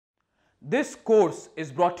This course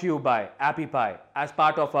is brought to you by AppyPie as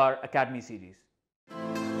part of our Academy series.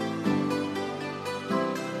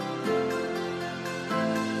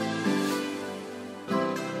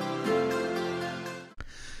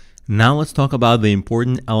 Now let's talk about the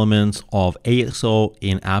important elements of ASO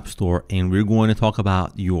in App Store, and we're going to talk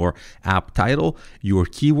about your app title, your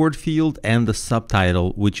keyword field, and the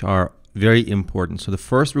subtitle, which are very important. So the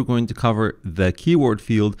first, we're going to cover the keyword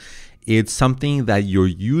field. It's something that your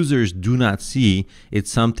users do not see.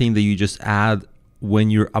 It's something that you just add when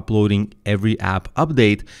you're uploading every app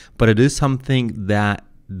update, but it is something that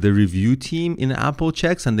the review team in Apple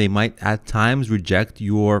checks, and they might at times reject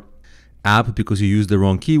your app because you use the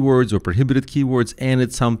wrong keywords or prohibited keywords, and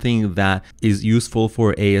it's something that is useful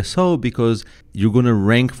for ASO because you're going to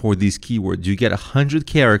rank for these keywords. You get 100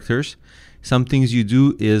 characters. Some things you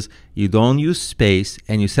do is you don't use space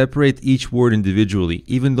and you separate each word individually.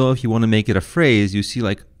 Even though if you want to make it a phrase, you see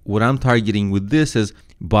like what I'm targeting with this is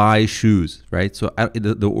buy shoes, right? So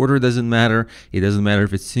the order doesn't matter. It doesn't matter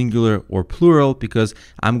if it's singular or plural because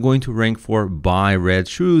I'm going to rank for buy red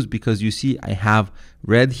shoes because you see I have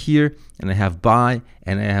red here and I have buy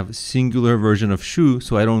and I have a singular version of shoe,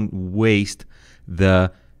 so I don't waste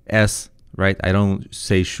the S, right? I don't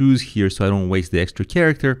say shoes here, so I don't waste the extra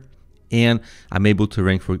character, and I'm able to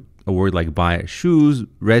rank for a word like buy shoes,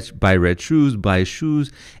 buy red shoes, buy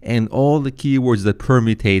shoes, and all the keywords that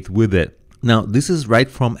permutate with it. Now, this is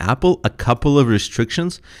right from Apple. A couple of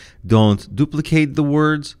restrictions: don't duplicate the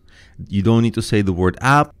words. You don't need to say the word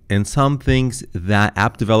app. And some things that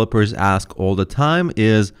app developers ask all the time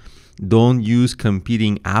is don't use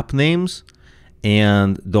competing app names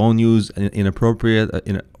and don't use inappropriate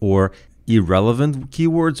or irrelevant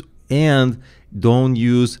keywords, and don't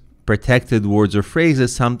use protected words or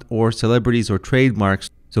phrases, or celebrities or trademarks.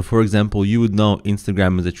 So for example, you would know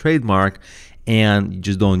Instagram is a trademark and you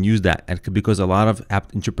just don't use that. And because a lot of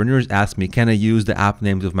app entrepreneurs ask me, can I use the app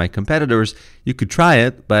names of my competitors? You could try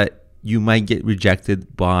it, but you might get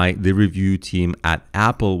rejected by the review team at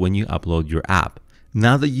Apple when you upload your app.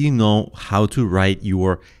 Now that you know how to write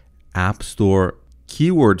your App Store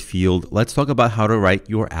keyword field, let's talk about how to write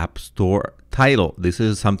your App Store title. This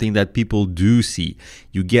is something that people do see.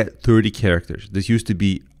 You get 30 characters. This used to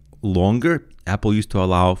be longer. Apple used to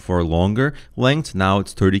allow for longer lengths. Now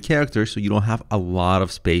it's 30 characters, so you don't have a lot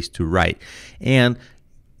of space to write. And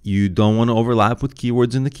you don't want to overlap with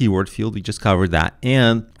keywords in the keyword field. We just covered that.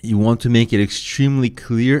 And you want to make it extremely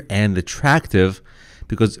clear and attractive,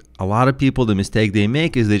 because a lot of people, the mistake they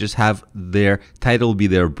make is they just have their title be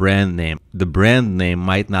their brand name. The brand name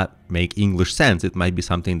might not make English sense. It might be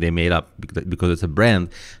something they made up because it's a brand.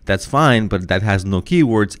 That's fine, but that has no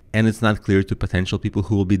keywords and it's not clear to potential people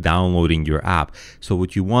who will be downloading your app. So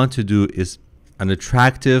what you want to do is an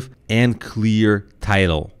attractive and clear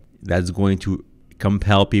title that's going to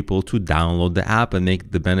compel people to download the app and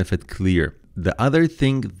make the benefit clear. The other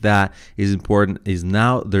thing that is important is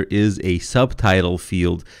now there is a subtitle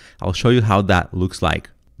field. I'll show you how that looks like.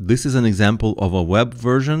 This is an example of a web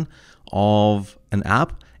version of an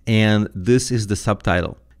app, and this is the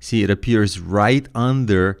subtitle. See, it appears right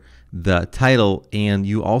under the title, and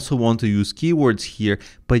you also want to use keywords here,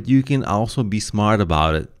 but you can also be smart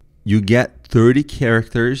about it. You get 30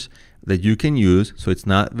 characters that you can use, so it's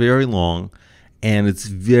not very long, and it's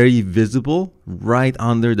very visible right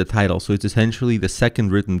under the title. So it's essentially the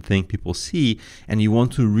second written thing people see, and you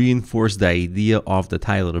want to reinforce the idea of the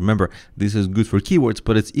title. Remember, this is good for keywords,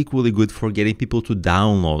 but it's equally good for getting people to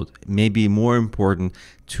download. Maybe more important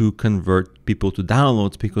to convert people to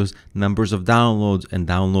downloads, because numbers of downloads and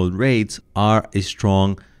download rates are a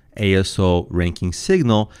strong ASO ranking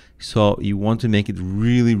signal. So you want to make it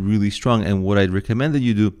really, really strong. And what I'd recommend that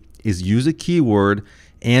you do is use a keyword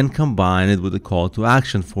and combine it with a call to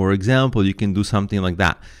action. For example, you can do something like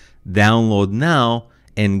that: download now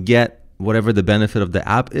and get whatever the benefit of the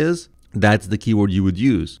app is. That's the keyword you would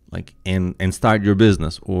use, like and start your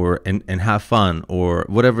business, or and have fun, or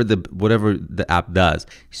whatever the app does.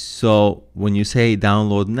 So when you say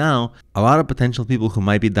download now, a lot of potential people who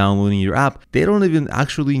might be downloading your app, they don't even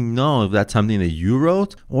actually know if that's something that you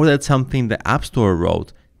wrote or that's something the App Store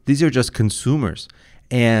wrote. These are just consumers.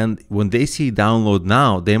 And when they see download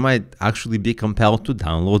now, they might actually be compelled to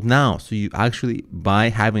download now. So you actually, by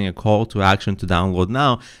having a call to action to download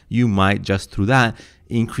now, you might just through that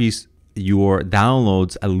increase your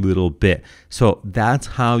downloads a little bit. So that's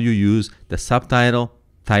how you use the subtitle,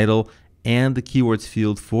 title, and the keywords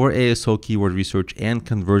field for ASO keyword research and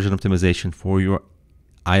conversion optimization for your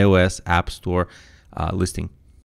iOS App Store listing.